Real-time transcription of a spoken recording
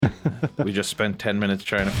We just spent 10 minutes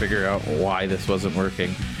trying to figure out why this wasn't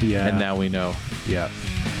working. Yeah. And now we know. Yeah.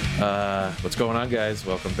 What's going on, guys?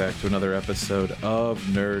 Welcome back to another episode of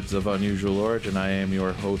Nerds of Unusual Origin. I am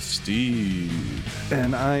your host, Steve.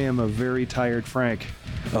 And I am a very tired Frank.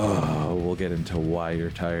 Oh, we'll get into why you're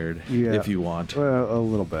tired if you want. Well, a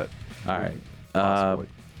little bit. All right. Possibly.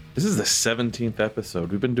 This is the 17th episode.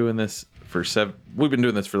 We've been doing this for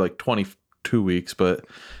like 22 weeks, but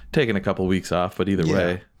taking a couple weeks off. But either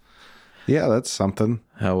way, Yeah, that's something.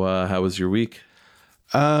 how was your week?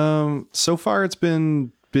 So far it's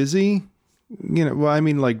been busy. You know, well, I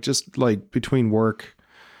mean, like just like between work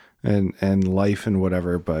and life and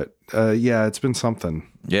whatever. But yeah, it's been something.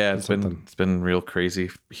 Yeah, it's been real crazy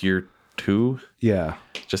here too. Yeah.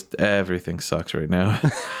 Just everything sucks right now.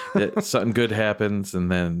 Something good happens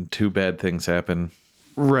and then two bad things happen.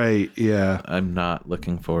 Right. Yeah. I'm not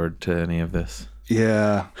looking forward to any of this.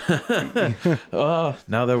 Yeah. Oh,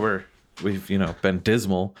 now that we've been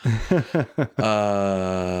dismal. You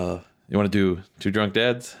want to do Two Drunk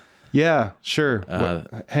Dads? Yeah. Sure.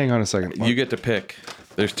 Hang on a second. You get to pick.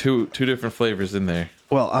 There's two different flavors in there.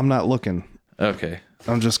 Well, I'm not looking. Okay.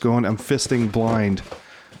 I'm fisting blind.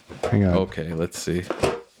 Hang on. Okay, let's see.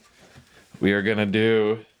 We are gonna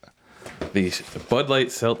do the Bud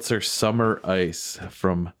Light Seltzer Summer Ice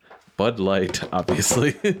from Bud Light,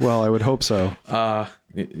 obviously. Well, I would hope so. Ooh,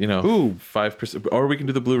 5%, or we can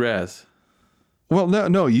do the Blue Raz. Well,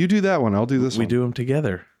 no, you do that one. I'll do this one. We do them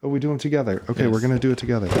together. Oh, we do them together. Okay, Yes. We're going to do it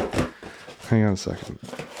together. Hang on a second.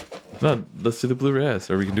 No, let's do the Blue Raz,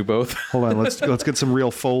 or we can do both. Hold on. Let's get some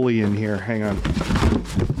real Foley in here. Hang on.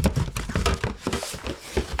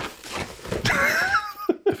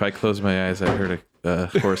 If I close my eyes, I heard a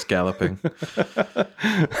horse galloping.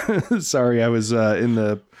 Sorry, I was in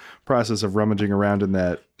the process of rummaging around in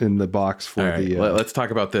the box for All right, the let's talk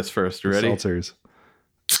about this first. You ready? seltzers.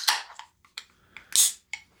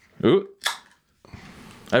 Ooh.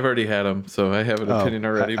 I've already had them, so I have an opinion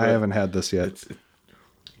already. I haven't had this yet.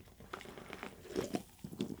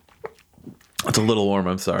 It's a little warm.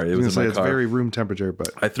 I'm sorry. It was in my It's car. very room temperature, but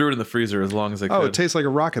I threw it in the freezer as long as I could. oh, it tastes like a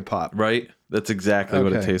rocket pop. Right? That's exactly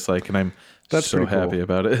what it Okay. tastes like, and I'm That's so pretty cool. happy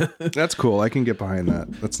about it. That's cool. I can get behind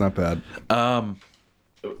that. That's not bad.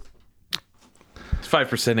 It's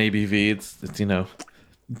 5% ABV. It's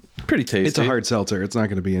pretty tasty. It's a hard seltzer. It's not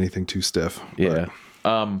going to be anything too stiff. but Yeah.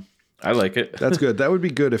 I like it. That's good. That would be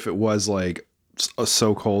good if it was like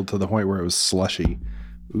so cold to the point where it was slushy.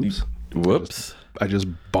 Oops. Whoops. I just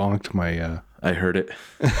bonked my I heard it.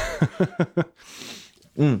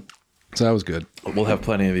 so that was good. We'll have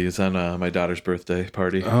plenty of these on my daughter's birthday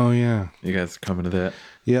party. Oh yeah. You guys coming to that?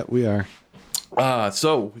 Yeah, we are.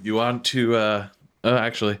 So you want to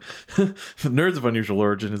actually Nerds of Unusual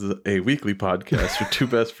Origin is a weekly podcast where two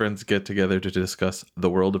best friends get together to discuss the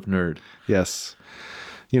world of nerd. Yes.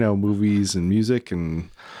 Movies and music and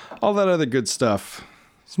all that other good stuff.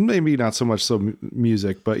 Maybe not so much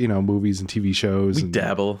music, but movies and TV shows. We and,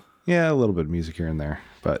 dabble. Yeah, a little bit of music here and there.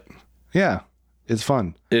 But yeah, it's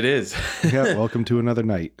fun. It is. Yeah, welcome to another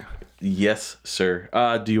night. Yes, sir.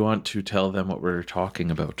 Do you want to tell them what we're talking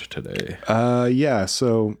about today? Yeah,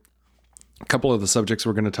 so a couple of the subjects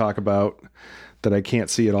we're going to talk about that I can't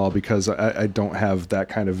see at all because I don't have that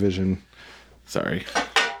kind of vision. Sorry.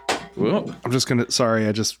 Well, I'm just going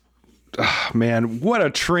to, man, what a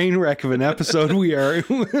train wreck of an episode we're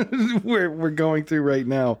going through right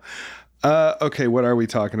now. Okay, what are we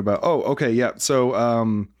talking about? Oh, okay, yeah.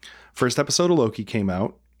 So first episode of Loki came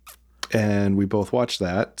out and we both watched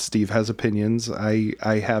that. Steve has opinions. I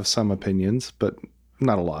have some opinions, but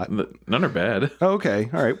not a lot. none are bad. Okay,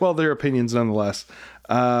 all right. Well, they're opinions nonetheless.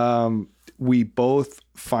 We both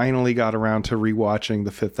finally got around to rewatching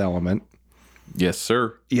The Fifth Element. Yes,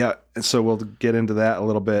 sir. Yeah, so we'll get into that a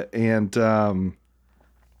little bit. And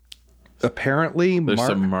apparently There's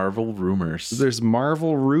some Marvel rumors. there's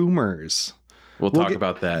Marvel rumors. We'll talk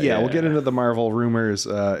about that. Yeah, we'll get into the Marvel rumors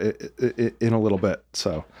in a little bit.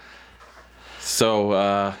 So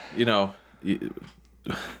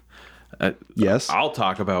yes. I'll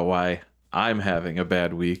talk about why I'm having a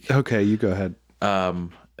bad week. Okay, you go ahead.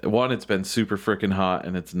 One, it's been super freaking hot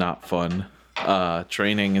and it's not fun.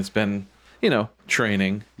 Training has been,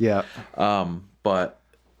 training. Yeah. But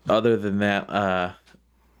other than that,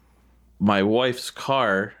 my wife's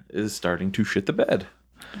car is starting to shit the bed.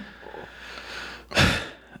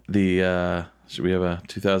 We have a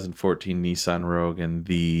 2014 Nissan Rogue and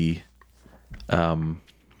the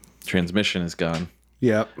transmission is gone.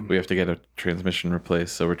 Yeah. We have to get a transmission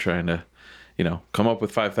replaced, so we're trying to, come up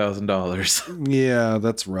with $5,000. Yeah,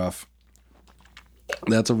 that's rough.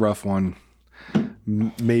 That's a rough one.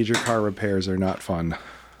 Major car repairs are not fun.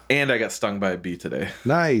 And I got stung by a bee today.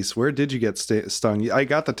 Nice. Where did you get stung? I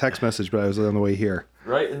got the text message, but I was on the way here.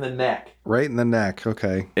 Right in the neck. Right in the neck.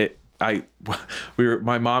 Okay.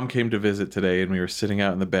 My mom came to visit today, and we were sitting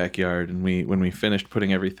out in the backyard, and when we finished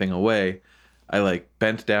putting everything away, I like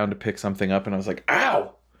bent down to pick something up, and I was like,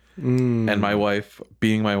 ow. And my wife,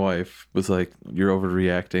 being my wife, was like, you're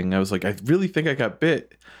overreacting. I was like, I really think I got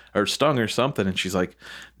bit or stung or something. And she's like,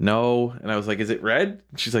 no. And I was like, is it red?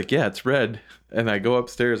 And she's like, yeah, it's red. And I go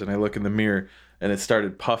upstairs and I look in the mirror and it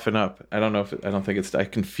started puffing up. I don't know if I don't think it's, I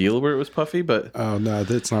can feel where it was puffy, but. Oh, no,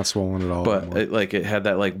 it's not swollen at all. But it had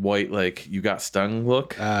that like white, like you got stung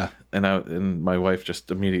look. And my wife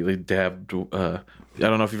just immediately dabbed. I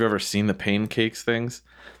don't know if you've ever seen the pain cakes things.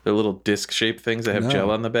 They're little disc shaped things that have gel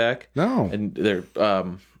on the back. No. And they're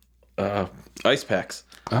ice packs.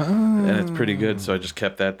 And it's pretty good. So I just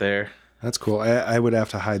kept that there. That's cool. I would have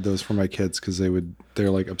to hide those for my kids because they're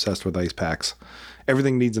like obsessed with ice packs.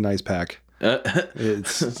 Everything needs an ice pack.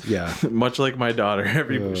 It's yeah. Much like my daughter,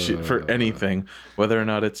 for anything, whether or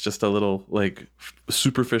not it's just a little like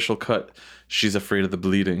superficial cut, she's afraid of the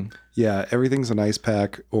bleeding. Yeah, everything's an ice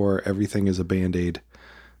pack or everything is a Band-Aid.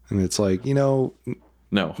 And it's like, no,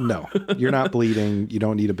 you're not bleeding. You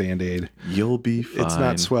don't need a Band-Aid. You'll be fine. It's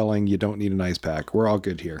not swelling. You don't need an ice pack. We're all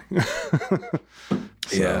good here.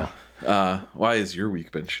 Yeah. Why has your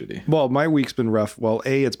week been shitty? Well, my week's been rough. Well,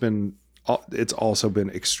 it's also been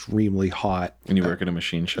extremely hot. And you work in a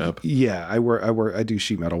machine shop? Yeah, I do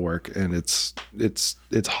sheet metal work, and it's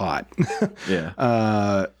hot.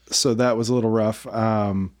 Yeah. So that was a little rough.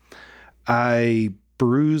 I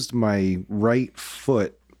bruised my right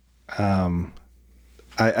foot.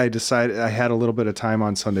 I decided I had a little bit of time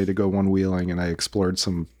on Sunday to go one wheeling, and I explored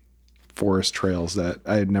some forest trails that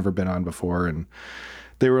I had never been on before, and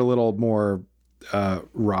they were a little more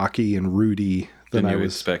rocky and rooty than I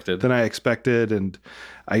expected, and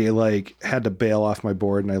I like had to bail off my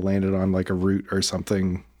board, and I landed on like a root or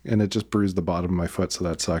something, and it just bruised the bottom of my foot, so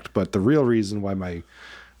that sucked. But the real reason why my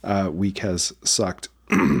week has sucked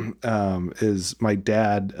is my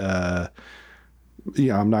dad.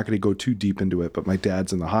 I'm not going to go too deep into it, but my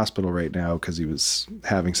dad's in the hospital right now because he was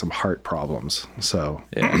having some heart problems. So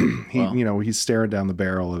he's staring down the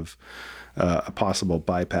barrel of a possible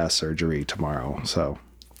bypass surgery tomorrow. So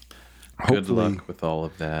good luck with all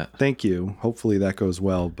of that. Thank you. Hopefully that goes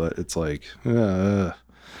well, but it's like, you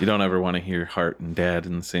don't ever want to hear heart and dad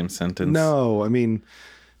in the same sentence. No, I mean,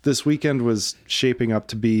 this weekend was shaping up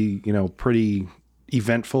to be, pretty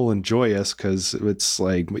eventful and joyous because it's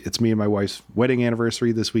me and my wife's wedding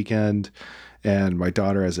anniversary this weekend, and my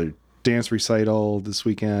daughter has a dance recital this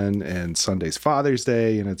weekend, and Sunday's Father's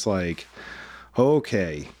Day, and it's like,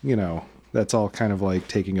 okay, that's all kind of like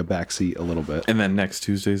taking a backseat a little bit. And then next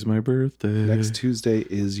Tuesday's my birthday. Next Tuesday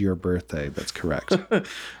is your birthday. That's correct.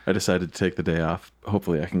 I decided to take the day off.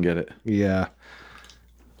 Hopefully I can get it. Yeah.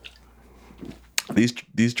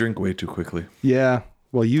 These drink way too quickly. Yeah.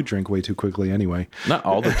 Well, you drink way too quickly anyway. Not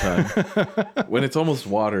all the time. When it's almost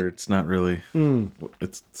water, it's not really.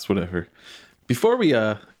 It's whatever. Before we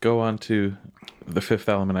go on to the fifth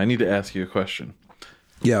element, I need to ask you a question.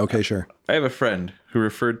 Yeah, okay, sure. I have a friend who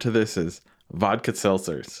referred to this as vodka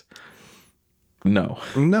seltzers. No.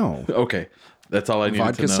 Okay. That's all I needed to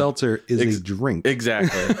know. Vodka seltzer is a drink.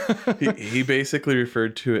 Exactly. he basically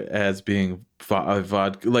referred to it as being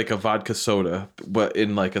vodka, like a vodka soda, but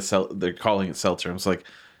in like they're calling it seltzer. I was like,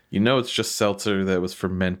 it's just seltzer that was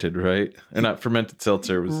fermented, right? And not fermented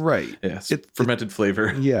seltzer. It was right. Yeah, fermented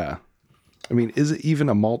flavor. Yeah. I mean, is it even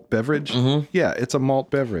a malt beverage? Mm-hmm. Yeah, it's a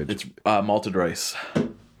malt beverage. It's malted rice.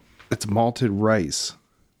 It's malted rice.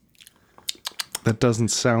 That doesn't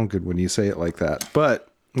sound good when you say it like that, but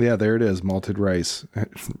yeah, there it is, malted rice.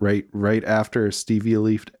 Right after stevia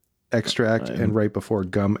leaf extract and right before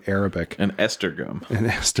gum arabic. And ester gum.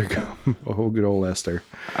 Oh, good old Esther.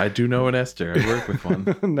 I do know an Esther. I work with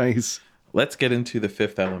one. Nice. Let's get into the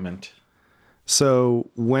fifth element. So,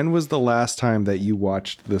 when was the last time that you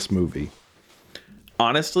watched this movie?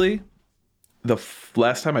 Honestly, the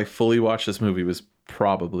last time I fully watched this movie was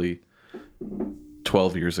probably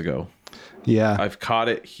 12 years ago. Yeah. I've caught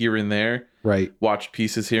it here and there. Right. Watched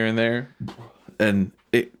pieces here and there. And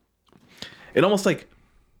it almost like,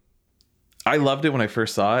 I loved it when I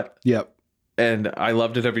first saw it. Yep. And I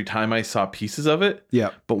loved it every time I saw pieces of it.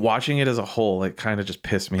 Yep. But watching it as a whole, it kind of just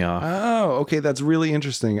pissed me off. Oh, okay. That's really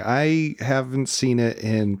interesting. I haven't seen it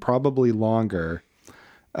in probably longer.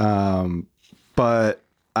 But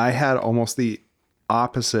I had almost the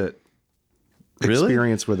opposite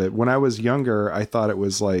experience with it. When I was younger, I thought it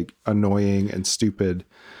was like annoying and stupid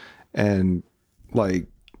and like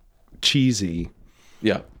cheesy.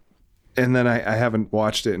 Yeah. and then I haven't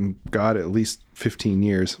watched it in God at least 15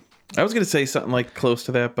 years. I was gonna say something like close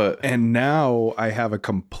to that, but And now I have a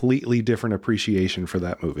completely different appreciation for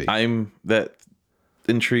that movie. that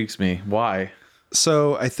intrigues me. Why?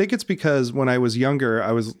 So I think it's because when I was younger,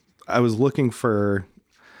 I was looking for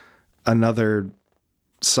another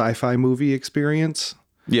sci-fi movie experience.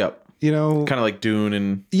 Yep. You know, Kind of like Dune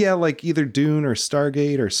and yeah, like either Dune or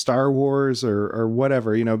Stargate or Star Wars or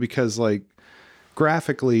whatever, you know, because like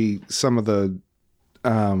graphically some of the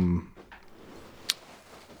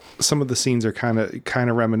scenes are kind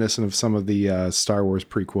of reminiscent of some of the Star Wars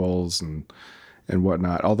prequels and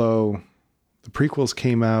whatnot. Although the prequels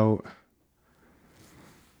came out,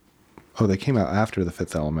 they came out after the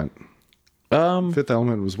Fifth Element. Fifth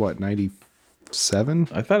Element was what, 97?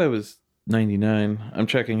 I thought it was 99. I'm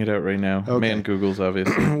checking it out right now. Okay. Man, Google's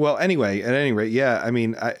obviously. Well, anyway, at any rate, yeah. I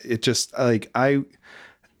mean, it just like I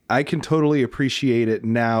can totally appreciate it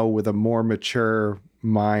now with a more mature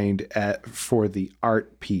mind for the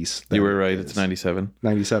art piece. You were right. It's 97.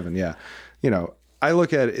 97. Yeah. You know, I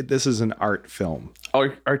look at it. This is an art film.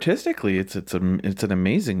 Artistically, it's an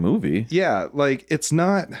amazing movie. Yeah. Like it's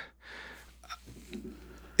not,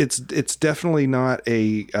 it's definitely not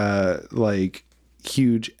a, like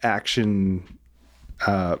huge action,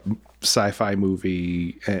 sci-fi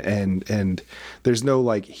movie, and there's no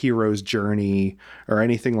like hero's journey or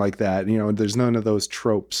anything like that. You know, there's none of those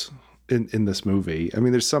tropes in this movie. I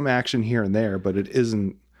mean, there's some action here and there, but it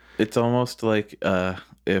isn't. It's almost like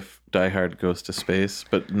if Die Hard goes to space,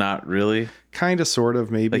 but not really. Kind of, sort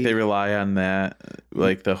of, maybe. Like they rely on that,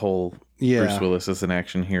 like the whole Bruce Willis is an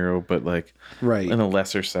action hero, but like right in a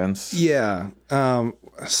lesser sense. Yeah.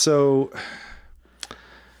 So,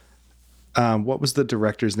 what was the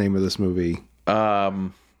director's name of this movie?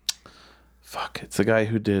 It's the guy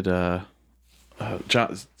who did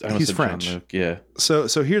John. He's French. John Luke, yeah. So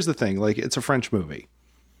here's the thing. Like, it's a French movie.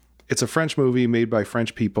 It's a French movie made by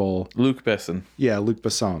French people. Luc Besson. Yeah, Luc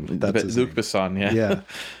Besson. That's his Luc name. Besson. Yeah.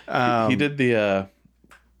 Yeah. He did the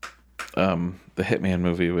Hitman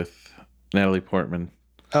movie with Natalie Portman.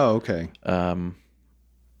 Oh, okay.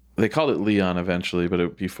 They called it Leon eventually,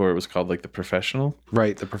 but before it was called like The Professional.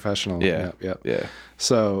 Right, The Professional. Yeah. Yeah.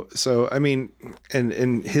 So I mean,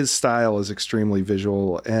 and his style is extremely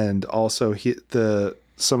visual, and also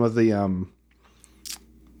some of the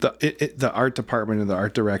art department and the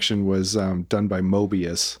art direction was done by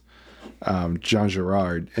Mobius, Jean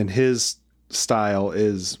Girard, and his style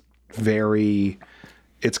is very.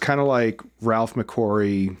 It's kind of like Ralph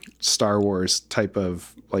McQuarrie Star Wars type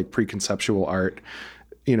of like preconceptual art,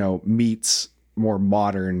 you know, meets more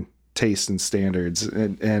modern tastes and standards.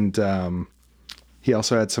 And he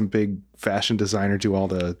also had some big fashion designer do all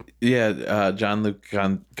the... Jean-Luc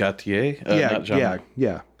Gaultier.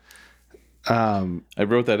 Yeah. I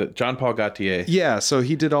wrote that John Paul Gaultier. Yeah, so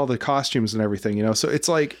he did all the costumes and everything, you know. So it's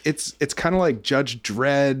like it's kind of like Judge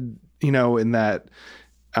Dredd, you know, in that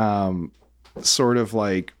sort of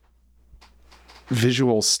like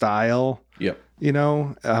visual style. Yep. You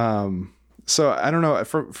know, so I don't know,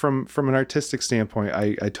 from an artistic standpoint,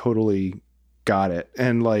 I totally got it.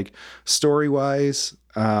 And like story wise,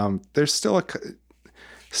 there's still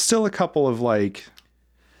a couple of like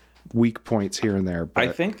weak points here and there. But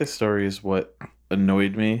I think the story is what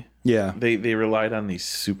annoyed me. Yeah. They relied on these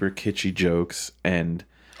super kitschy jokes and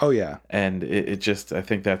it just, I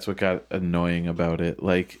think that's what got annoying about it.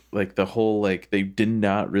 Like the whole, like they did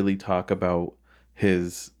not really talk about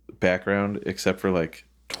his background except for like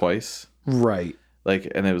twice. Right.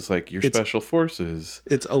 Like, and it was like your special forces.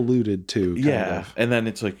 It's alluded to. Kind of. And then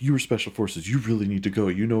it's like, you were special forces. You really need to go.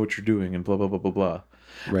 You know what you're doing and blah, blah, blah, blah, blah.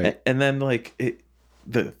 Right. And then like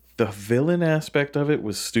the villain aspect of it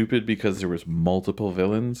was stupid because there was multiple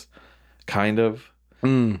villains, kind of.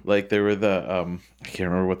 Like there were the I can't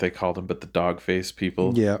remember what they called them, but the dog face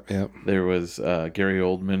people. Yeah. There was Gary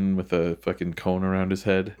Oldman with a fucking cone around his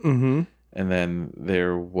head. Mm-hmm. And then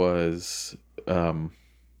there was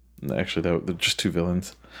actually that just two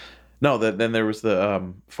villains. No, then there was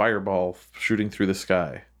the fireball shooting through the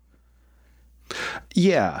sky.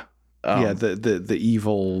 Yeah. The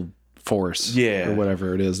evil force, or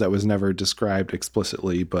whatever it is, that was never described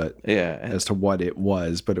explicitly, but as to what it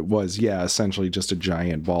was, but it was essentially just a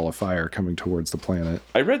giant ball of fire coming towards the planet.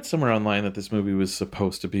 I read somewhere online that this movie was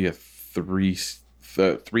supposed to be a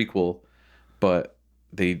threequel, but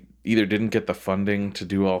they either didn't get the funding to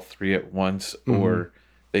do all three at once, or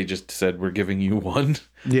they just said, we're giving you one.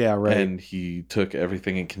 Yeah, right. And he took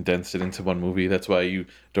everything and condensed it into one movie. That's why you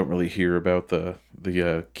don't really hear about the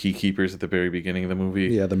key keepers at the very beginning of the movie.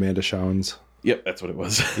 Yeah, the Mandashawans. Yep, that's what it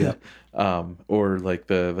was. Yeah. Or like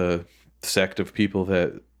the sect of people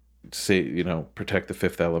that say, protect the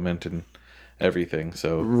fifth element and everything.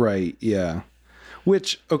 So Right, yeah.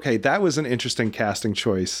 Which, okay, that was an interesting casting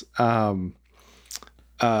choice. Ian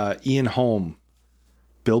Holm,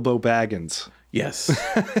 Bilbo Baggins. yes,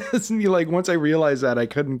 And you, like, once I realized that, I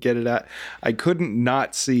couldn't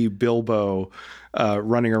not see Bilbo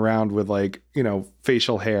running around with, like,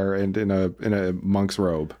 facial hair and in a monk's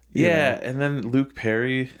robe. yeah. And then Luke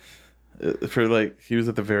Perry, he was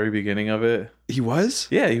at the very beginning of it. He was?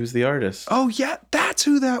 Yeah, he was the artist. Oh yeah, that's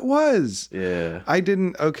who that was. Yeah. I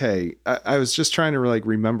didn't. Okay, I was just trying to like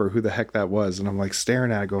remember who the heck that was, and I'm like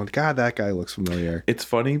staring at it, going, "God, that guy looks familiar." It's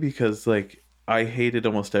funny because like I hated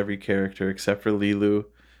almost every character except for Lilu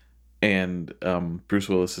and Bruce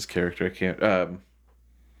Willis's character. I can't. The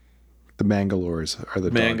Mangalores are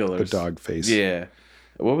the dog face. Yeah.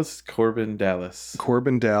 What was Corbin Dallas?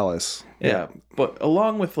 Corbin Dallas. Yeah, but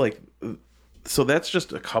along with like, so that's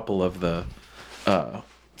just a couple of the.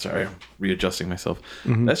 Sorry, I'm readjusting myself.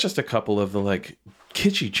 Mm-hmm. That's just a couple of the like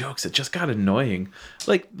kitschy jokes that just got annoying.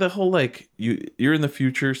 Like the whole like you're in the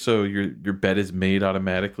future, so your bed is made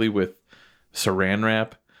automatically with saran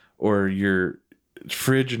wrap, or your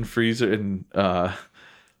fridge and freezer and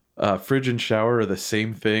fridge and shower are the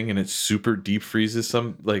same thing, and it super deep freezes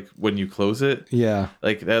some like when you close it. Yeah.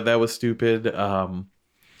 Like that was stupid.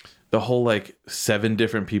 The whole like 7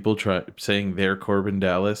 different people saying they're Corbin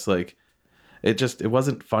Dallas, like it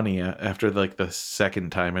wasn't funny after like the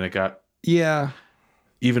second time, and it got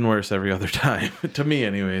even worse every other time to me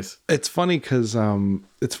anyways. It's funny because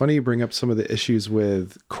it's funny you bring up some of the issues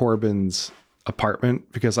with Corbin's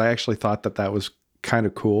apartment, because I actually thought that was kind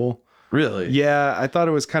of cool. Really? Yeah, I thought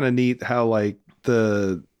it was kind of neat how like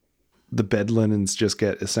the bed linens just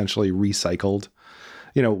get essentially recycled.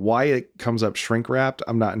 Why it comes up shrink wrapped,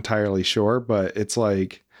 I'm not entirely sure, but it's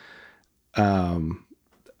like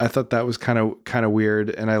I thought that was kind of weird,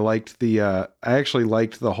 and I actually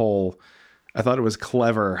liked the whole. I thought it was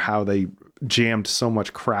clever how they jammed so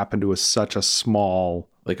much crap into such a small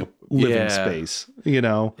like a living space.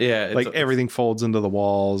 Yeah, like everything folds into the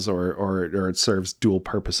walls, or it serves dual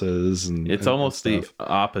purposes, and it's almost the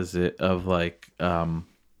opposite of like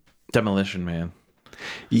Demolition Man.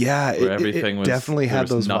 Yeah, everything it definitely had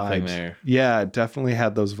those nothing vibes. There. Yeah, it definitely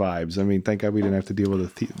had those vibes. I mean, thank God we didn't have to deal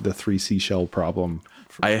with the 3 seashell problem.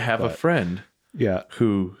 I have a friend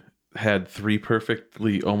who had 3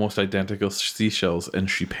 perfectly almost identical seashells, and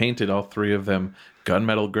she painted all 3 of them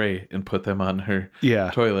gunmetal gray and put them on her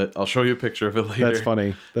toilet. I'll show you a picture of it later. That's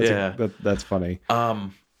funny. That's funny.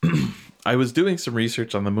 I was doing some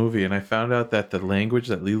research on the movie, and I found out that the language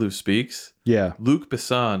that Lilu speaks, Luc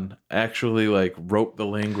Besson actually like wrote the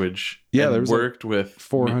language. Yeah, and there was worked with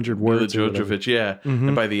 400 words. Mila Jovovich, Mm-hmm.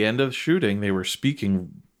 And by the end of shooting, they were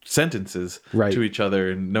speaking sentences to each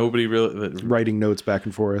other, and nobody really writing notes back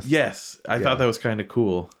and forth. Yes, I thought that was kind of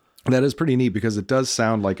cool. That is pretty neat, because it does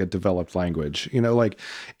sound like a developed language. Like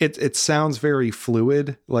it sounds very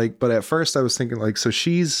fluid. Like, but at first I was thinking like, so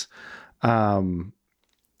she's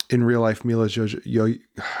in real life, Mila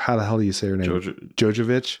how the hell do you say her name?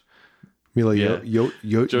 Jovovich? Mila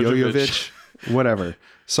Jovovich? Whatever.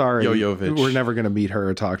 Sorry. Jovovich. We're never going to meet her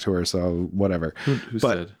or talk to her, so whatever. Who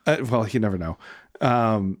said? Well, you never know.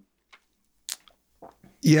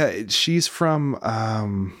 She's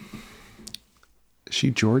from... is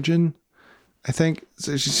she Georgian? I think.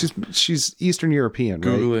 So she's Eastern European,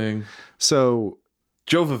 right? Googling. So...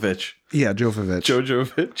 Jovovich. Yeah, Jovovich.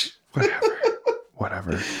 Jovovich.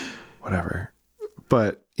 Whatever.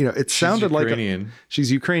 But, it sounded like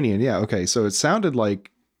she's Ukrainian. Yeah. Okay. So it sounded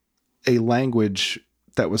like a language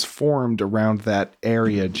that was formed around that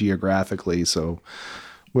area geographically. So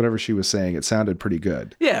whatever she was saying, it sounded pretty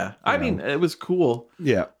good. Yeah. I mean, it was cool.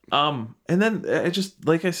 Yeah. And then I just,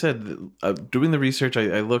 like I said, doing the research,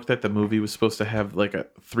 I looked at the movie was supposed to have like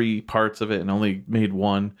 3 parts of it and only made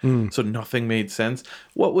 1. So nothing made sense.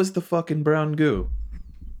 What was the fucking brown goo?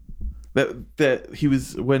 That he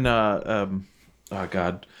was when oh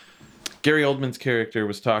god, Gary Oldman's character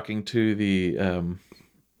was talking to the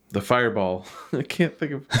fireball. I can't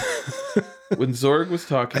think of when Zorg was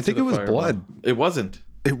talking. I think to it was fireball. blood. It wasn't.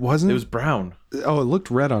 It wasn't. It was brown. Oh, it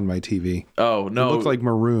looked red on my TV. Oh no, it looked like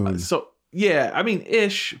maroon. So yeah, I mean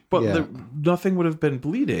ish, but nothing would have been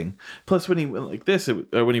bleeding. Plus, when he went like this, you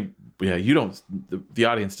don't. The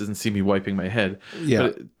audience doesn't see me wiping my head. Yeah,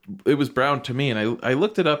 but it was brown to me, and I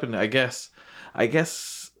looked it up, and I guess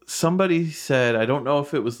somebody said, I don't know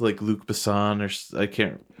if it was like Luc Besson or I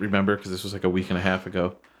can't remember because this was like a week and a half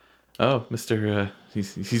ago. Oh, Mr.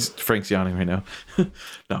 He's Frank's yawning right now. No.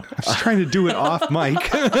 I was trying to do it off mic.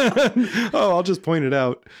 Oh, I'll just point it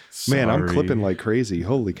out. Man, I'm Sorry. clipping like crazy.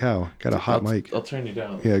 Holy cow. Got a hot mic. I'll turn you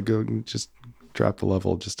down. Yeah, go just drop the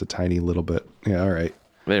level just a tiny little bit. Yeah, all right.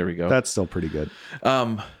 There we go. That's still pretty good.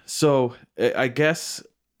 So I guess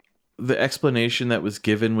the explanation that was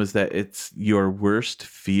given was that it's your worst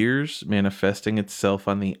fears manifesting itself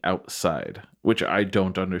on the outside, which I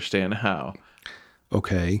don't understand how.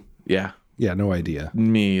 Okay. Yeah. Yeah, no idea.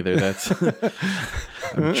 Me either. That's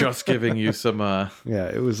I'm just giving you some Yeah,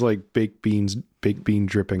 it was like baked bean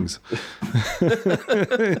drippings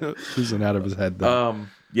oozing out of his head though.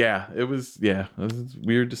 it was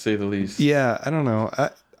weird to say the least. Yeah, I don't know.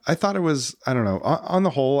 I thought it was, I don't know. On the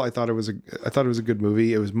whole, I thought it was a good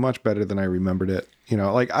movie. It was much better than I remembered it. You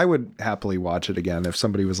know, like I would happily watch it again if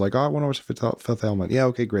somebody was like, "Oh, I want to watch Fifth Element." Yeah,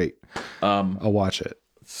 okay, great. I'll watch it.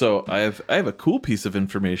 So I have a cool piece of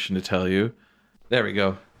information to tell you. There we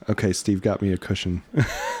go. Okay, Steve got me a cushion.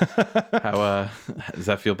 How does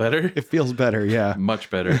that feel better? It feels better, yeah. Much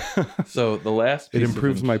better. So the last piece It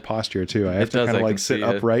improves my posture too. I have to does, kind I of like can sit see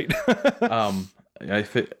it. upright.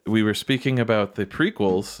 We were speaking about the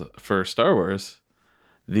prequels for Star Wars.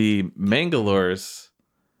 The Mangalores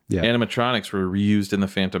Yeah. animatronics were reused in the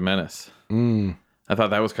Phantom Menace. I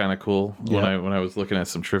thought that was kind of cool when I was looking at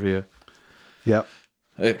some trivia. Yep.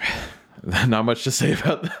 Not much to say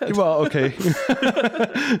about that. Well, okay.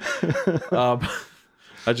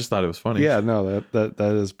 I just thought it was funny. Yeah, no, that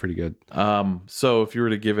is pretty good. So if you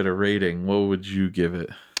were to give it a rating, what would you give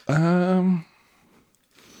it?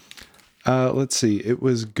 Let's see. It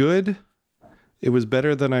was good. It was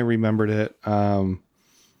better than I remembered it.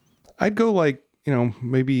 I'd go like,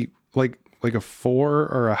 maybe like a 4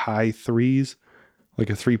 or a high 3s,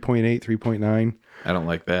 like a 3.8, 3.9. I don't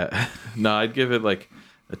like that. No, I'd give it like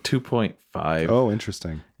a 2.5. Oh,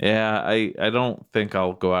 interesting. Yeah, I don't think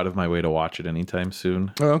I'll go out of my way to watch it anytime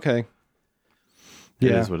soon. Oh, okay.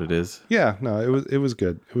 It is what it is. Yeah, no, it was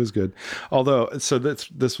good. It was good. Although, so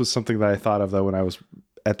this was something that I thought of though when I was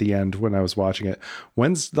at the end when I was watching it.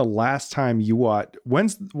 What's the last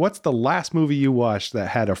movie you watched that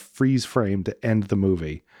had a freeze frame to end the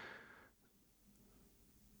movie?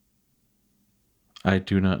 I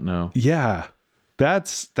do not know. Yeah.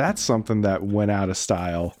 That's something that went out of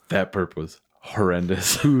style. That burp was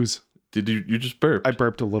horrendous. Who's? Did you just burp? I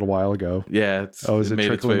burped a little while ago. Yeah, Is it it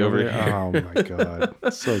made its trickling way over here? here. Oh my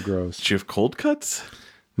god, so gross. Did you have cold cuts?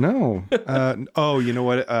 No. Oh, you know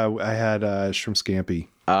what? I had shrimp scampi.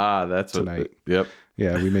 Ah, that's Tonight. Yep.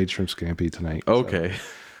 Yeah, we made shrimp scampi tonight. Okay.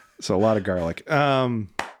 So a lot of garlic. My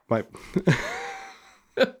my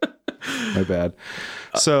bad.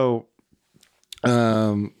 So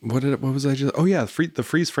what was I just? Oh yeah, the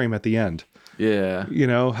freeze frame at the end. Yeah. You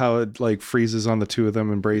know how it like freezes on the two of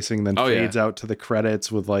them embracing, then fades out to the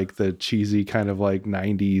credits with like the cheesy kind of like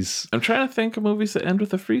 90s. I'm trying to think of movies that end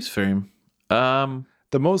with a freeze frame. I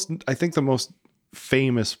think the most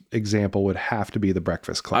famous example would have to be The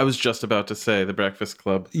Breakfast Club. I was just about to say The Breakfast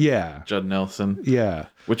Club. Yeah. Judd Nelson. Yeah.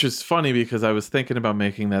 Which is funny because I was thinking about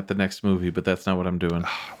making that the next movie, but that's not what I'm doing.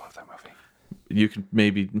 Oh, I love that movie. You can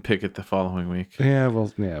maybe pick it the following week. Yeah,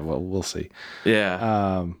 well, we'll see.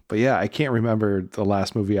 Yeah. But yeah, I can't remember the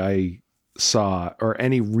last movie I saw or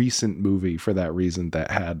any recent movie for that reason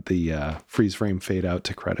that had the freeze frame fade out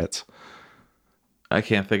to credits. I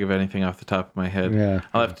can't think of anything off the top of my head. Yeah.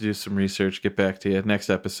 I'll have to do some research, get back to you next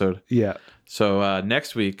episode. Yeah. So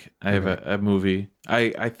next week, I have a movie.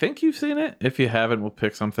 I think you've seen it. If you haven't, we'll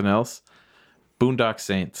pick something else. Boondock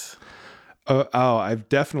Saints. Oh, I've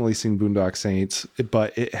definitely seen Boondock Saints,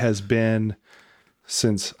 but it has been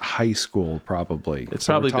since high school, probably. It's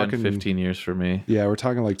probably been 15 years for me. Yeah, we're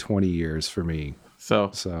talking like 20 years for me.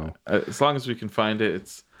 So as long as we can find it,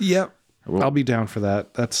 it's... Yep. I'll be down for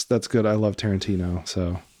that. That's good. I love Tarantino.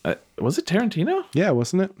 So was it Tarantino? Yeah,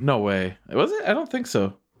 wasn't it? No way. Was it? I don't think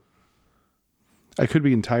so. I could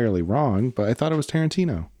be entirely wrong, but I thought it was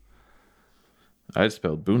Tarantino. I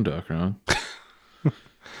spelled Boondock wrong.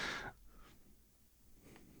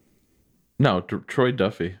 No, Troy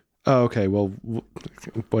Duffy. Oh, okay. Well,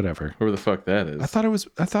 whatever. Whoever the fuck that is. I thought it was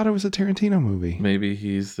a Tarantino movie. Maybe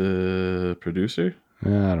he's the producer.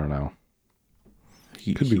 I don't know.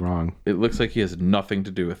 Could be wrong. It looks like he has nothing to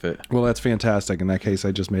do with it. Well, that's fantastic. In that case,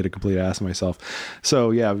 I just made a complete ass of myself. So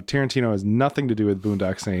yeah, Tarantino has nothing to do with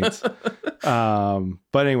Boondock Saints.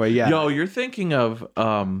 But anyway, yeah. Yo, you're thinking of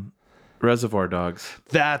Reservoir Dogs.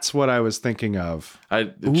 That's what I was thinking of.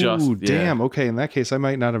 Damn. Okay, in that case, I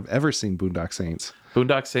might not have ever seen Boondock Saints.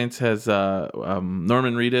 Boondock Saints has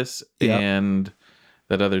Norman Reedus and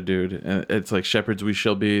that other dude. And it's like shepherds we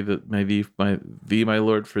shall be, that my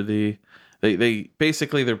lord for thee. They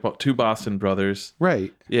basically they're two Boston brothers.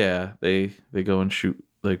 Right. Yeah, they go and shoot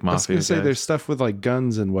like mafia I was gonna say guys. there's stuff with like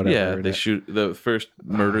guns and whatever. Yeah, in they it. shoot. The first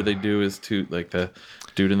murder they do is to like the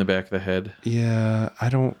dude in the back of the head. Yeah, I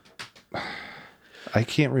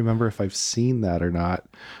can't remember if I've seen that or not,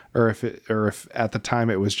 or if at the time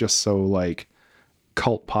it was just so like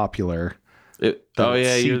cult popular. It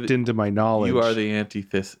seeped into my knowledge. You are the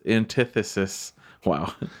antithesis.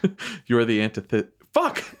 Wow, you are the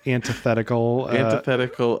antithetical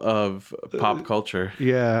of pop culture.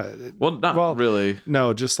 Yeah. Well, not really.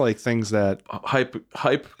 No, just like things that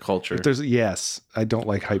hype culture. I don't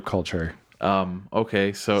like hype culture.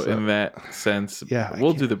 Okay, so in that sense, yeah,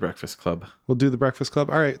 we'll do the Breakfast Club. We'll do the Breakfast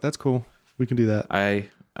Club. All right, that's cool. We can do that.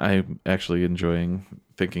 I'm actually enjoying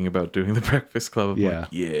thinking about doing the Breakfast Club. Yeah,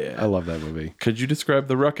 I love that movie. Could you describe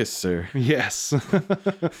the ruckus, sir? Yes.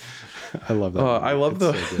 I love that. I love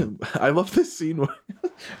I love this scene where,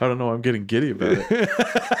 I don't know, I'm getting giddy about it.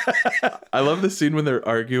 I love the scene when they're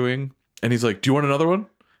arguing and he's like, "Do you want another one?"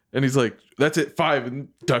 And he's like, "That's it, 5." And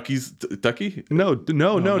Ducky? No.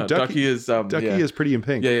 Ducky is Ducky is Pretty in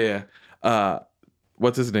Pink. Yeah.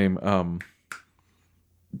 What's his name?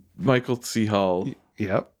 Michael C. Hall.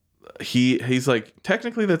 Yep. He's like,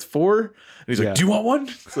 technically that's 4. And he's like, "Do you want one?"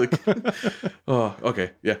 It's like, oh,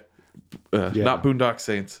 okay, yeah. Not Boondock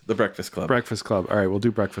Saints, the Breakfast Club. Breakfast Club. All right, we'll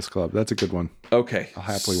do Breakfast Club. That's a good one. Okay. I'll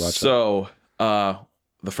happily watch that. So,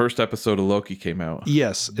 the first episode of Loki came out.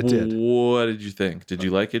 Yes, it did. What did you think? Did you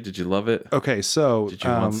like it? Did you love it? Okay, so did you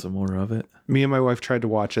want some more of it? Me and my wife tried to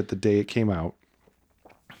watch it the day it came out.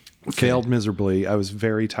 Failed miserably. I was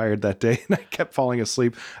very tired that day and I kept falling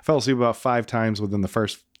asleep. I fell asleep about 5 times within the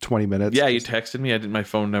first 20 minutes. Yeah, you texted me. My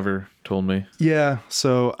phone never told me. Yeah,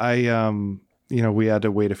 so I we had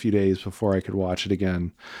to wait a few days before I could watch it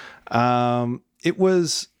again. I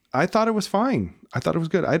thought it was fine. I thought it was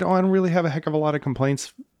good. I don't really have a heck of a lot of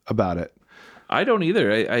complaints about it. I don't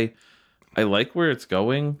either. I like where it's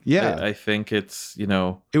going. Yeah. I think it's,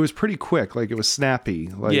 it was pretty quick. Like, it was snappy.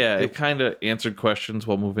 Like, yeah, it kind of answered questions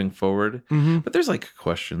while moving forward. Mm-hmm. But there's like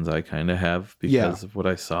questions I kind of have because of what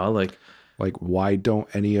I saw. Like why don't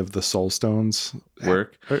any of the soul stones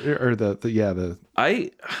work? Or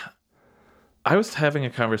I was having a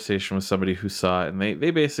conversation with somebody who saw it, and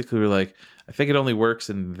they basically were like, I think it only works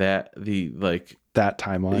in that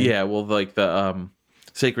timeline. Yeah, well, like the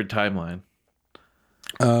sacred timeline.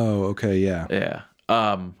 Oh, okay, yeah. Yeah.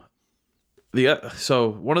 So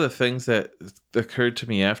one of the things that occurred to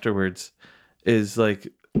me afterwards is like,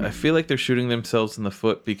 I feel like they're shooting themselves in the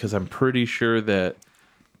foot because I'm pretty sure that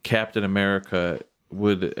Captain America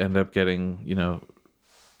would end up getting,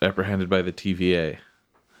 apprehended by the TVA.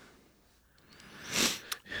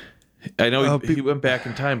 I know he went back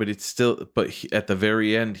in time, but at the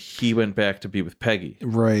very end, he went back to be with Peggy.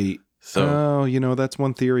 Right. So, that's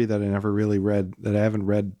one theory that I never really read, that I haven't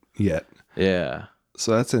read yet. Yeah.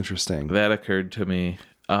 So that's interesting. That occurred to me.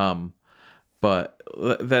 But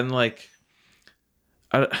then, like,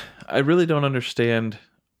 I really don't understand.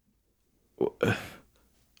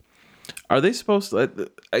 Are they supposed to?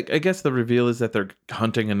 I guess the reveal is that they're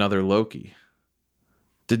hunting another Loki.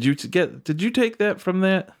 Did you take that from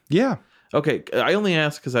that? Yeah. Okay, I only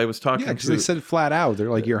asked because I was talking. Yeah, because they said flat out, they're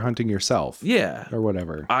like, you're hunting yourself. Yeah, or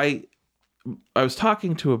whatever. I was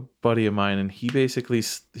talking to a buddy of mine, and he basically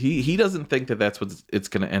he doesn't think that that's what it's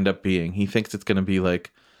going to end up being. He thinks it's going to be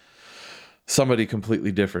like somebody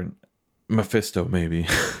completely different, Mephisto maybe.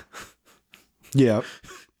 Yeah.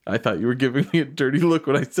 I thought you were giving me a dirty look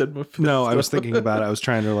when I said Mephisto. No, I was thinking about it. I was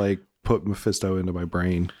trying to like put Mephisto into my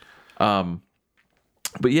brain.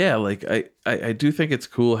 But yeah, like I do think it's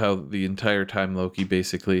cool how the entire time Loki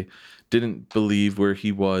basically didn't believe where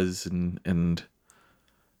he was and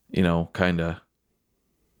kind of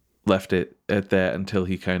left it at that until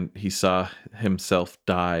he saw himself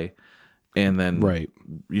die, and then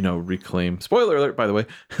reclaim. Spoiler alert, by the way.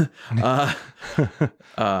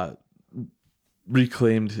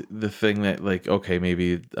 Reclaimed the thing that, like, okay,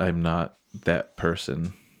 maybe I'm not that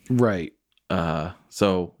person. Right.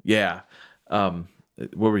 So yeah.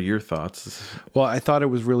 What were your thoughts? Well, I thought it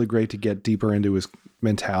was really great to get deeper into his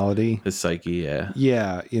mentality, his psyche. Yeah.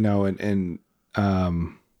 Yeah. And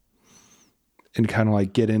kind of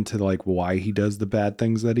like get into like why he does the bad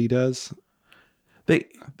things that he does. They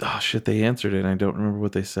answered it and I don't remember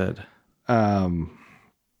what they said.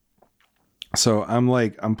 So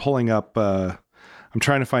I'm pulling up, I'm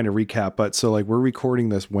trying to find a recap, but so like we're recording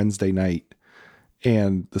this Wednesday night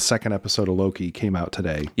and the second episode of Loki came out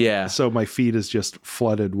today. Yeah. So my feed is just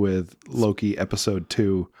flooded with Loki episode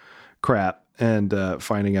 2 crap. and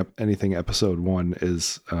finding up anything episode 1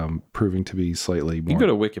 is proving to be slightly You can more go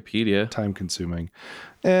to Wikipedia, time consuming.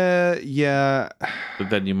 Yeah, but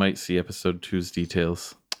then you might see episode 2's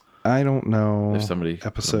details. I don't know. If somebody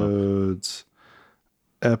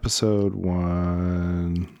episode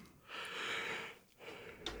 1.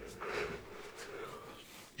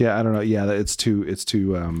 Yeah, I don't know. Yeah, it's too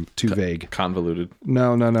vague. Convoluted.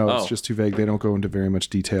 No. Oh. It's just too vague. They don't go into very much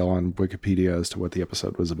detail on Wikipedia as to what the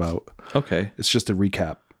episode was about. Okay. It's just a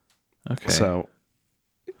recap. Okay. So,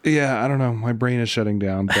 yeah, I don't know. My brain is shutting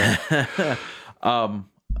down. But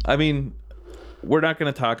I mean, we're not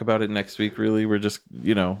going to talk about it next week, really. We're just,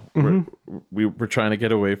 we're trying to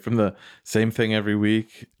get away from the same thing every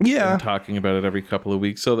week. Yeah. And talking about it every couple of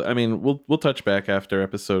weeks. So, I mean, we'll touch back after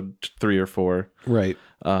episode 3 or 4. Right.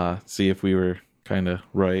 See if we were kind of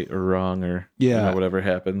right or wrong or Yeah. whatever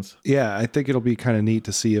happens. Yeah, I think it'll be kind of neat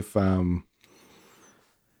to see if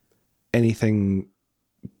anything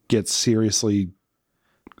gets seriously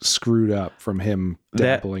screwed up from him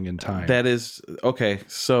dabbling in time. That is okay.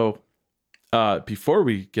 So before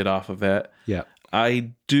we get off of that, yeah.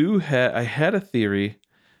 I had a theory,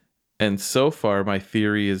 and so far my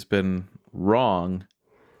theory has been wrong,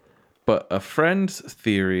 but a friend's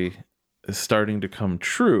theory is starting to come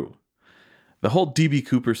true. The whole DB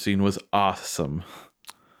Cooper scene was awesome.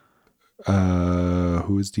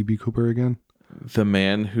 Who is DB Cooper again? The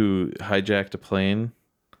man who hijacked a plane.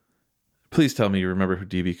 Please tell me you remember who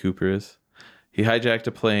DB Cooper is. He hijacked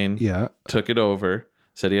a plane. Yeah. Took it over.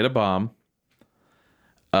 Said he had a bomb.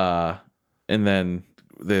 And then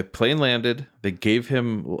the plane landed. They gave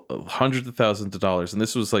him hundreds of thousands of dollars. And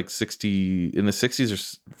this was like in the 60s or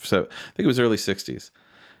so. I think it was early 60s.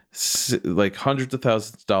 Like hundreds of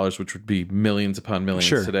thousands of dollars, which would be millions upon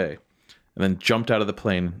millions today. And then jumped out of the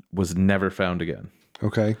plane, was never found again.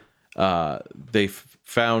 Okay. They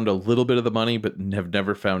found a little bit of the money, but have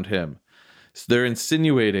never found him. So they're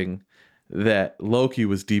insinuating that Loki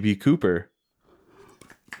was DB Cooper.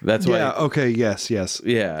 That's why. Yeah. Okay. Yes.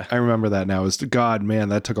 Yeah. I remember that now. God, man,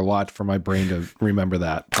 that took a lot for my brain to remember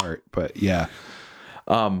that part. But yeah.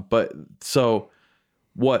 But so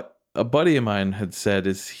what a buddy of mine had said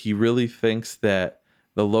is he really thinks that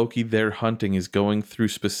the Loki they're hunting is going through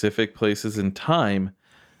specific places in time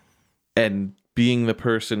and being the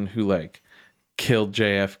person who like killed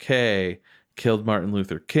JFK, killed Martin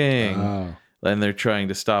Luther King, and they're trying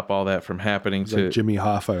to stop all that from happening to like Jimmy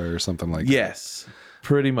Hoffa or something like that. Yes,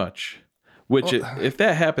 pretty much. Which if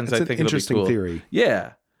that happens, I think it'll be cool. Theory.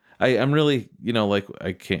 Yeah, I'm really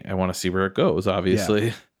like I want to see where it goes.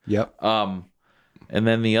 Obviously. Yeah. Yep. And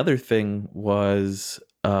then the other thing was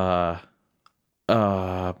I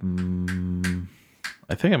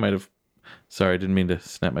think I might have. Sorry, I didn't mean to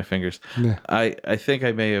snap my fingers. Yeah. I think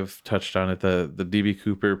I may have touched on it. The DB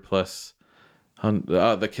Cooper plus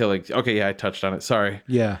the killing. Okay, yeah, I touched on it. Sorry.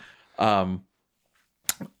 Yeah. I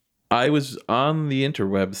was on the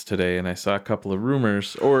interwebs today and I saw a couple of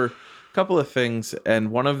rumors or a couple of things,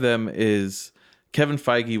 and one of them is Kevin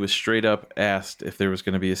Feige was straight up asked if there was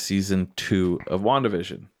going to be a season 2 of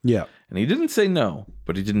WandaVision. Yeah. And he didn't say no,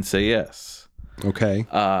 but he didn't say yes. Okay.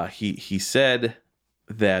 He said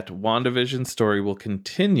that WandaVision story will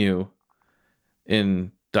continue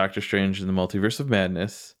in Doctor Strange in the Multiverse of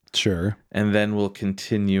Madness. Sure. And then will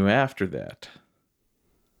continue after that.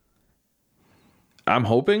 I'm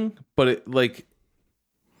hoping, but it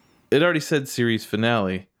already said series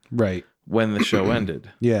finale. Right. When the show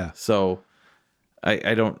ended. Yeah. So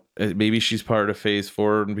I don't, maybe she's part of phase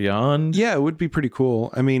 4 and beyond. Yeah, it would be pretty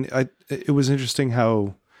cool. I mean, it was interesting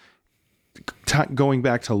how going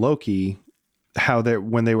back to Loki, how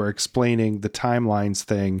when they were explaining the timelines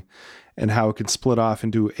thing and how it can split off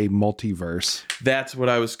into a multiverse. That's what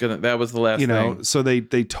I was that was the last thing. So they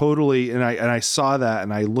totally, and I saw that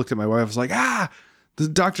and I looked at my wife, I was like, the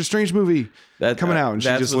Doctor Strange movie coming out. And she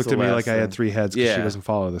just looked at me like I had 3 heads because she doesn't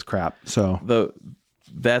follow this crap. So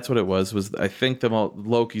that's what it was I think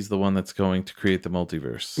Loki's the one that's going to create the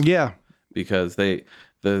multiverse. Yeah. Because the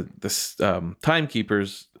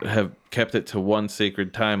timekeepers have kept it to one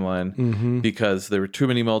sacred timeline because there were too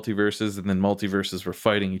many multiverses and then multiverses were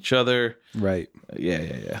fighting each other. Right.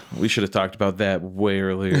 Yeah. We should have talked about that way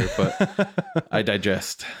earlier, but I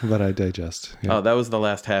digest. But I digest. Yeah. Oh, that was the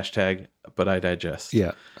last hashtag, but I digest.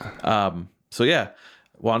 Yeah. So yeah,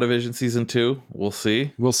 WandaVision season 2, we'll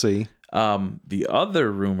see. We'll see. The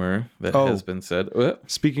other rumor that has been said.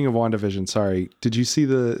 Speaking of WandaVision, sorry. Did you see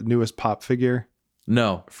the newest pop figure?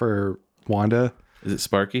 No. For Wanda? Is it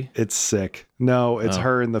Sparky? It's sick. No, it's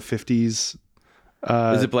her in the 50s. Is it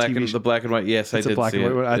the black and white? Yes, I did see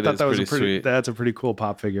it. I thought that was that's a pretty cool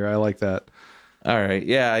pop figure. I like that. All right.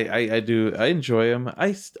 Yeah, I do. I enjoy them.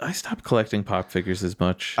 I stopped collecting pop figures as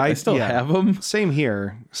much. I still have them. Same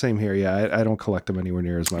here. Same here. Yeah, I don't collect them anywhere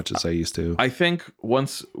near as much as I used to. I think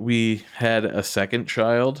once we had a second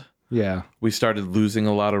child, Yeah. we started losing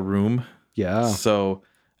a lot of room. Yeah. So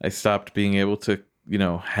I stopped being able to,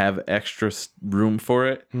 have extra room for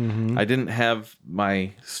it. Mm-hmm. I didn't have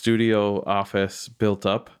my studio office built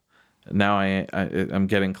up. Now I'm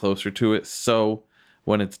getting closer to it. So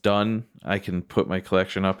when it's done, I can put my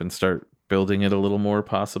collection up and start building it a little more,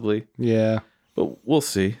 possibly. Yeah. But we'll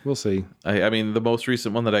see. We'll see. I mean, the most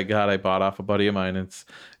recent one that I bought off a buddy of mine. It's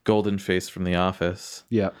Golden Face from The Office.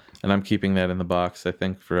 Yeah. And I'm keeping that in the box, I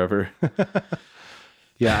think, forever.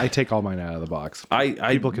 Yeah, I take all mine out of the box.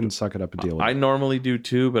 People can suck it up and deal with it. I normally do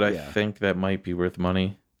too, but I think that might be worth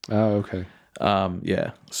money. Oh, okay.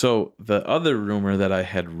 Yeah. So the other rumor that I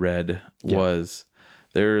had read was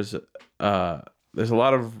there's a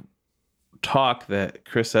lot of talk that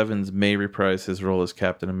Chris Evans may reprise his role as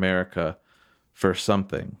Captain America for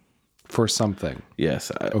something. For something.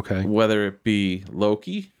 Yes. Okay. Whether it be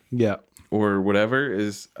Loki Yeah. or whatever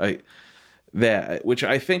which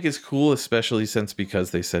I think is cool, especially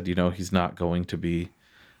because they said, he's not going to be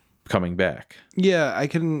coming back. Yeah, I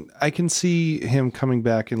can see him coming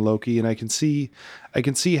back in Loki, and I can see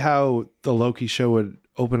how the Loki show would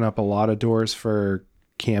open up a lot of doors for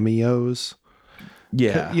cameos.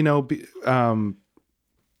 Yeah.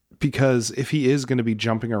 Because if he is going to be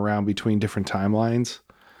jumping around between different timelines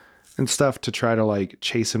and stuff to try to like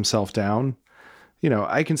chase himself down,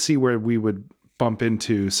 I can see where we would bump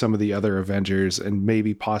into some of the other Avengers and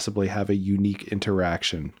maybe possibly have a unique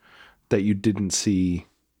interaction that you didn't see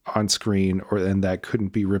on screen, and that couldn't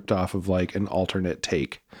be ripped off of like an alternate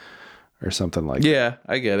take or something like that. Yeah,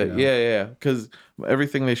 I get it. Yeah. Because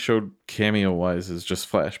everything they showed cameo wise is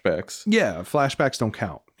just flashbacks. Yeah, flashbacks don't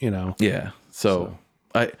count, Yeah. So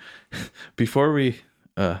before we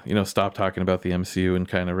stop talking about the MCU and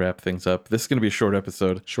kind of wrap things up, this is going to be a short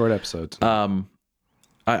episode. Short episodes.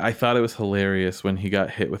 I thought it was hilarious when he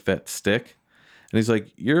got hit with that stick. And he's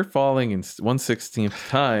like, you're falling in 1/16th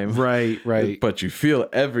time. Right. But you feel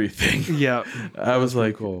everything. Yeah. I was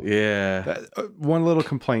like, cool. Yeah. One little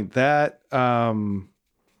complaint. That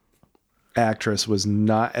actress was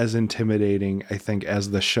not as intimidating, I think,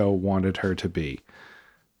 as the show wanted her to be.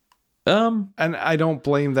 And I don't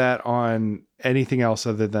blame that on anything else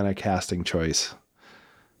other than a casting choice.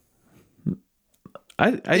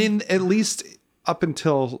 At least up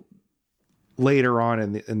until later on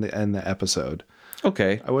in the episode.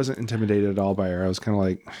 Okay. I wasn't intimidated at all by her. I was kind of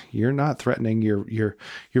like, you're not threatening. Your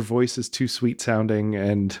voice is too sweet sounding,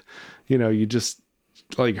 and you just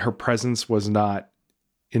like, her presence was not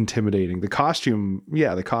intimidating. The costumes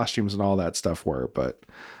and all that stuff were, but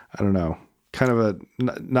I don't know. Kind of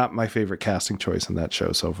not my favorite casting choice in that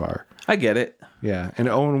show so far. I get it. Yeah. And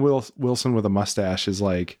Owen Wilson with a mustache is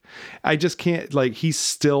like, I just can't, like, he's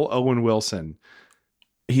still Owen Wilson.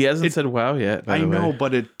 He hasn't said wow yet. I know,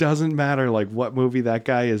 but it doesn't matter like what movie that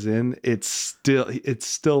guy is in. It's still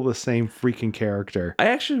the same freaking character. I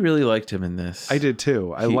actually really liked him in this. I did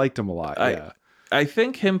too. I liked him a lot. Yeah. I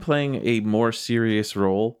think him playing a more serious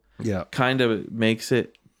role kind of makes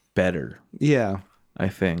it better. Yeah. I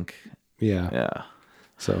think. Yeah. Yeah.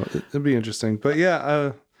 So it'd be interesting. But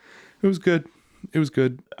yeah, it was good. It was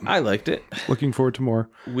good. I liked it. Looking forward to more.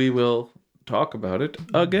 We will talk about it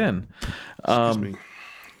again. Excuse me.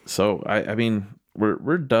 So I mean,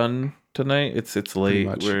 we're done tonight. It's late.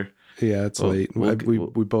 It's late.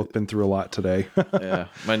 We've both been through a lot today. Yeah.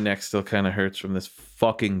 My neck still kind of hurts from this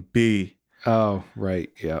fucking bee. Oh, right.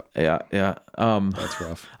 Yeah. Yeah. That's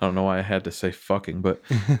rough. I don't know why I had to say fucking, but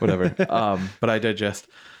whatever. But I digest.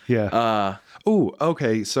 Yeah.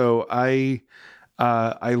 Okay. So I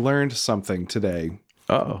learned something today.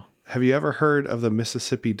 Uh-oh. Have you ever heard of the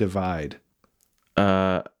Mississippi Divide?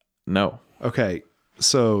 No. Okay.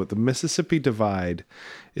 So the Mississippi Divide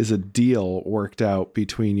is a deal worked out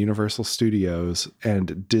between Universal Studios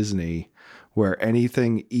and Disney, where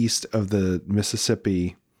anything east of the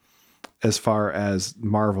Mississippi, as far as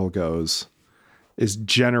Marvel goes, is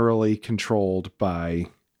generally controlled by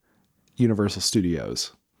Universal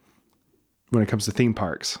Studios when it comes to theme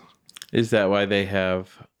parks. Is that why they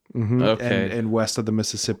have... Mm-hmm. Okay. And west of the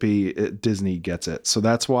Mississippi, Disney gets it. So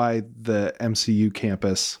that's why the MCU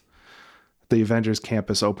campus, the Avengers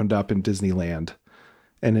campus, opened up in Disneyland.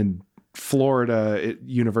 And in Florida,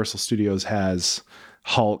 Universal Studios has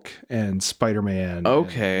Hulk and Spider-Man.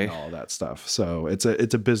 Okay. And all that stuff. So it's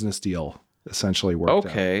a business deal essentially worked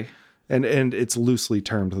out. Okay. And it's loosely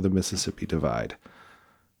termed the Mississippi Divide.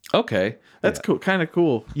 Okay, that's cool. Kind of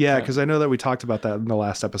cool. Yeah, because I know that we talked about that in the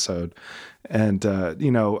last episode, and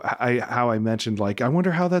how I mentioned like I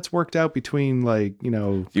wonder how that's worked out between like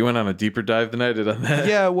You went on a deeper dive than I did on that.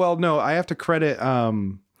 Yeah, well, no, I have to credit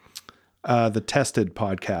the Tested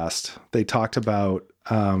podcast. They talked about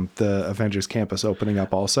the Avengers Campus opening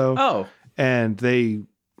up also. Oh, And they,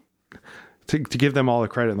 to give them all the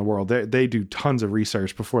credit in the world, they do tons of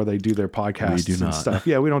research before they do their podcasts We do and not. stuff.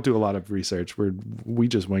 Yeah, we don't do a lot of research. We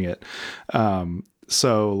just wing it.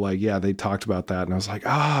 So like, yeah, they talked about that, and I was like,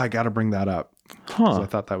 I got to bring that up. 'Cause I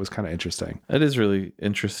thought that was kind of interesting. that is really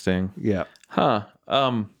interesting. Yeah. Huh.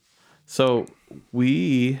 So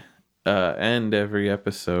we end every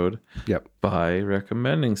episode Yep. by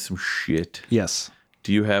recommending some shit. Yes.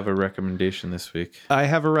 Do you have a recommendation this week? I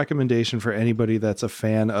have a recommendation for anybody that's a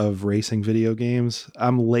fan of racing video games.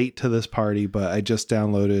 I'm late to this party, but I just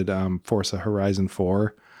downloaded Forza Horizon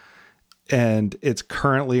 4, and it's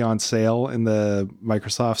currently on sale in the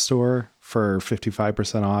Microsoft Store for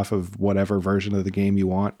 55% off of whatever version of the game you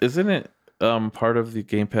want. Isn't it part of the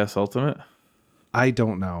Game Pass Ultimate? I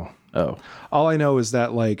don't know. Oh, All I know is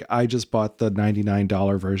that like I just bought the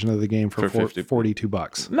 $99 version of the game for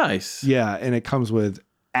 $42. nice. Yeah, and it comes with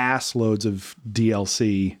ass loads of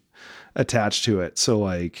DLC attached to it. So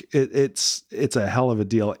like it's a hell of a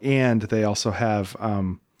deal. And they also have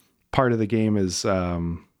part of the game is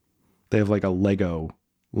they have like a Lego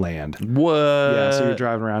land. What? Yeah, so you're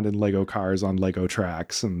driving around in Lego cars on Lego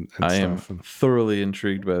tracks and I am stuff. And thoroughly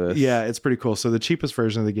intrigued by this. yeah, it's pretty cool. So the cheapest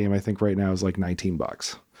version of the game I think right now is like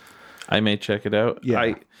 $19. I may check it out.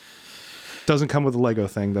 Yeah. Doesn't come with a Lego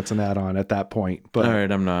thing. That's an add-on at that point. But All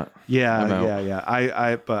right, I'm not. yeah, I'm out.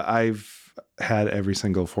 yeah. But I've had every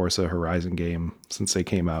single Forza Horizon game since they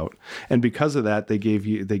came out, and because of that, they gave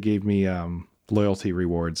me loyalty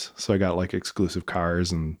rewards. So I got like exclusive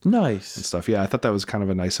cars and Nice. stuff. Yeah, I thought that was kind of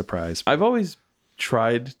a nice surprise. I've always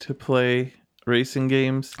tried to play racing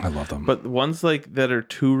games, I love them. but the ones like that are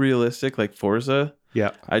too realistic, like Forza,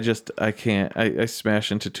 yeah. I can't. I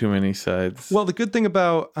smash into too many sides. Well, the good thing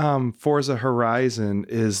about Forza Horizon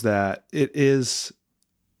is that it isn't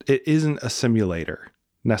a simulator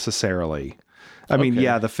necessarily. I mean, Okay.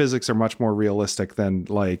 yeah, the physics are much more realistic than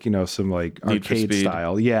like, some like Need for arcade Speed.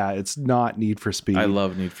 style. Yeah, it's not Need for Speed. I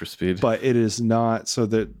love Need for Speed. But it is not so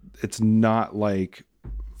that it's not like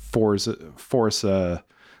Forza,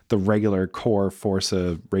 the regular core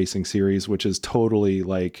Forza racing series, which is totally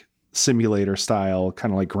like simulator style,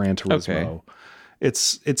 kind of like Gran Turismo. Okay.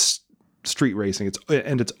 It's street racing.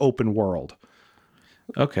 It's open world.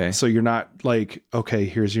 Okay. So you're not like, okay,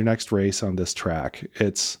 here's your next race on this track.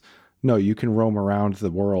 No, you can roam around the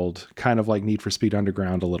world, kind of like Need for Speed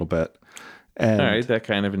Underground a little bit. And All right, that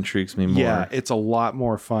kind of intrigues me more. yeah, it's a lot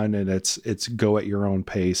more fun, and it's go at your own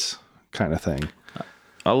pace kind of thing.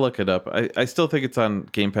 I'll look it up. I still think it's on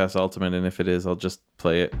Game Pass Ultimate, and if it is, I'll just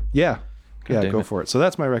play it. Yeah. Yeah, damn go it. for it. So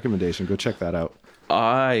that's my recommendation. Go check that out.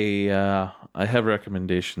 I have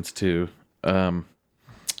recommendations too.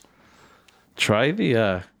 Try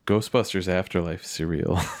the Ghostbusters Afterlife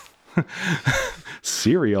cereal.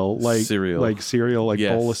 Cereal, like Cereal.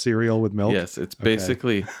 Yes. bowl of cereal with milk. Yes, it's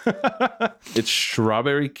basically it's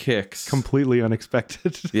strawberry kicks. Completely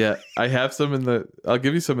unexpected. Yeah, I have some I'll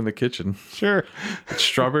give you some in the kitchen. Sure. It's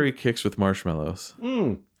strawberry kicks with marshmallows.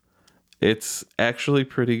 It's actually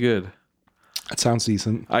pretty good. That sounds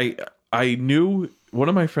decent. I knew one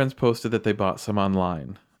of my friends posted that they bought some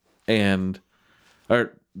online,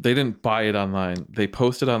 or they didn't buy it online. They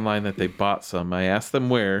posted online that they bought some. I asked them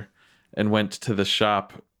where, and went to the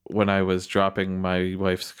shop when I was dropping my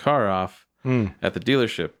wife's car off at the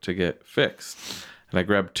dealership to get fixed. And I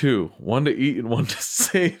grabbed two, one to eat and one to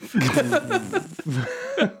save.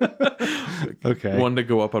 Okay. One to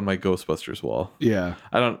go up on my Ghostbusters wall. Yeah.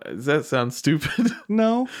 Does that sound stupid?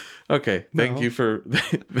 No. Okay. Thank No. you for,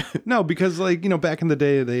 No, because like, back in the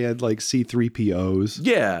day they had like C3POs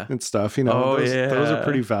yeah. and stuff, Oh, those are yeah.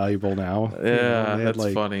 pretty valuable now. Yeah. They had,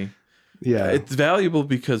 That's funny. Yeah. It's valuable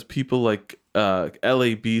because people like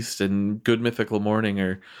LA Beast and Good Mythical Morning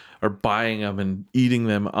are buying them and eating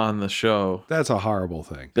them on the show. That's a horrible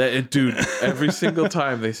thing. Dude, every single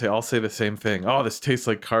time I'll say the same thing. Oh, this tastes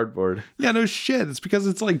like cardboard. Yeah, no shit. It's because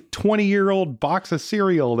it's like 20-year-old box of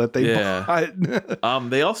cereal that they Yeah.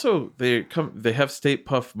 bought. They have State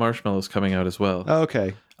Puff marshmallows coming out as well.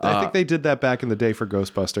 Okay. I think they did that back in the day for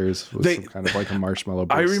Ghostbusters. With some kind of like a marshmallow.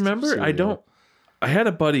 I remember I had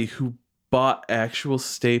a buddy who bought actual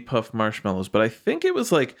Stay Puft Marshmallows, but I think it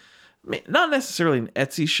was like not necessarily an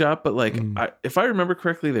Etsy shop, but like if I remember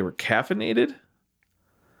correctly, they were caffeinated.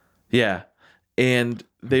 Yeah, and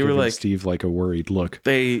they were like Steve like a worried look.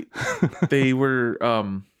 they were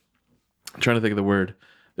I'm trying to think of the word.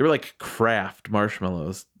 They were like craft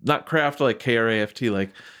marshmallows, not craft like Kraft, like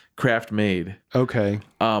craft made. Okay.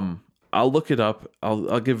 I'll look it up.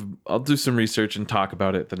 I'll do some research and talk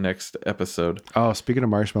about it the next episode. Oh, speaking of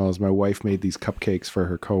marshmallows, my wife made these cupcakes for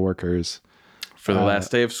her coworkers For the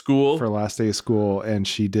last day of school. for last day of school, and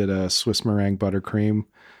she did a Swiss meringue buttercream.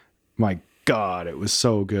 My God, it was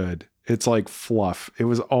so good. It's like fluff. It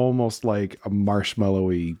was almost like a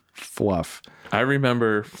marshmallowy fluff. I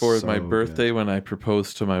remember for So my birthday when I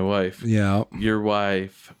proposed to my wife. Yeah. Your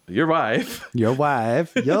wife. Your wife.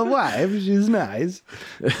 She's nice.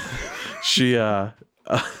 She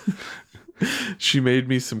made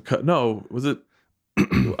me some no, was it I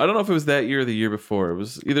don't know if it was that year or the year before. It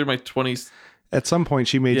was either my 20s. At some point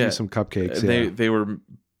she made you some cupcakes. They were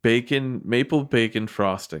maple bacon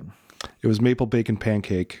frosting. It was maple bacon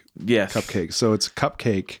pancake Yes. cupcake. So it's a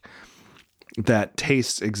cupcake that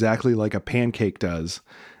tastes exactly like a pancake does.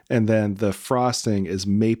 And then the frosting is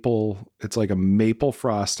maple. It's like a maple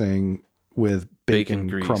frosting with bacon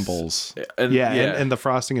grease. crumbles. And, And the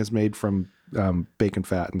frosting is made from bacon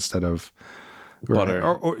fat instead of butter.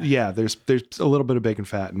 Or there's a little bit of bacon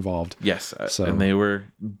fat involved. Yes. So, and they were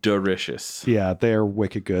delicious. Yeah, they're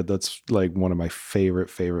wicked good. That's like one of my favorite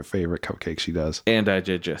cupcakes she does. And I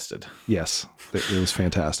digested. Yes, it was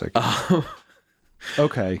fantastic.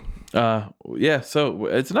 Okay. Yeah, so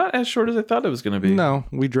it's not as short as I thought it was going to be. No,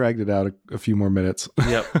 we dragged it out a few more minutes.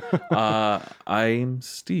 Yep. I'm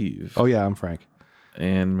Steve. Oh yeah, I'm Frank.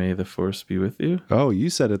 And may the force be with you. Oh, you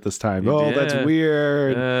said it this time. You Oh, did. That's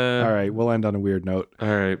weird. All right, we'll end on a weird note. All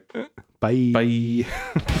right. Bye.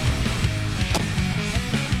 Bye.